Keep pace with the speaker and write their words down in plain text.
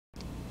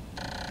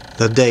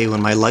The day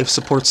when my life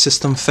support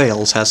system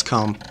fails has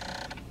come.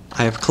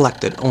 I have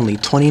collected only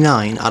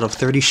 29 out of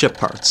 30 ship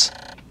parts.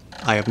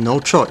 I have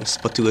no choice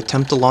but to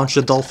attempt to launch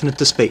the Dolphin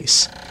into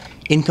space.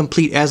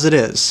 Incomplete as it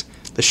is,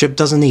 the ship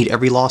doesn't need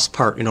every lost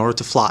part in order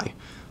to fly.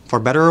 For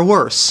better or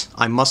worse,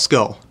 I must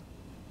go.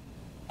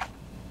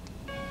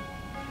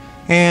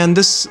 And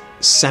this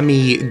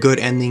semi-good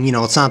ending, you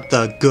know, it's not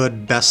the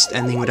good, best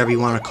ending, whatever you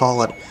want to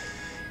call it,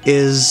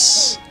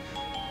 is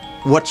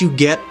what you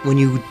get when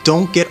you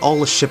don't get all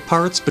the ship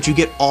parts, but you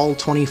get all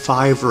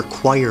 25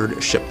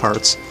 required ship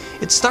parts.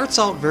 It starts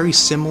out very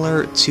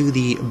similar to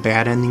the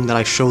bad ending that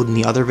I showed in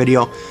the other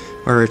video,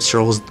 where it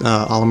shows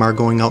Olimar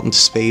going out into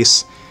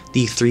space,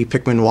 the 3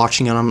 Pikmin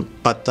watching him,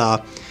 but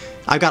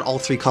I got all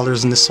 3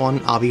 colors in this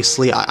one,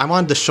 obviously. I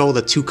wanted to show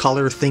the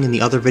 2-color thing in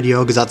the other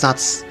video, because that's not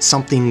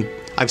something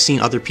I've seen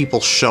other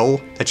people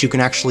show that you can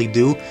actually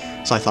do,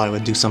 so I thought I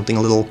would do something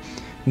a little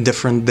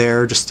different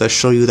there, just to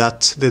show you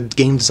that the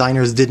game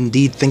designers did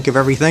indeed think of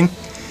everything.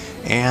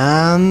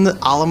 And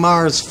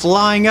Olimar is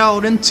flying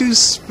out into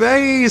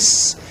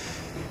space!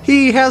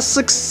 He has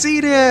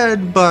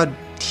succeeded, but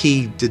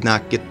he did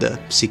not get the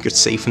secret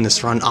safe in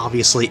this run,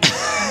 obviously.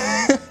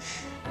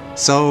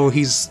 So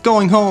he's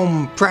going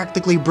home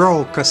practically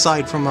broke,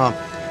 aside from a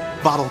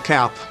bottle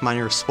cap.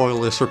 Minor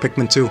spoilers for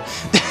Pikmin 2.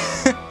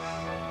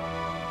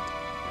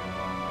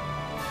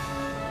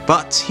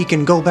 But he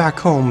can go back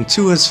home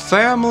to his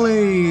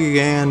family,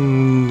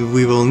 and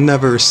we will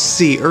never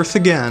see Earth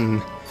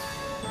again.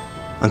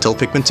 Until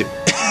Pikmin 2.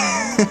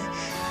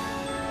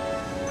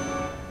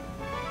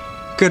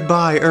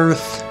 Goodbye,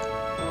 Earth.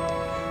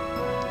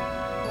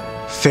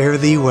 Fare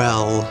thee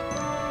well.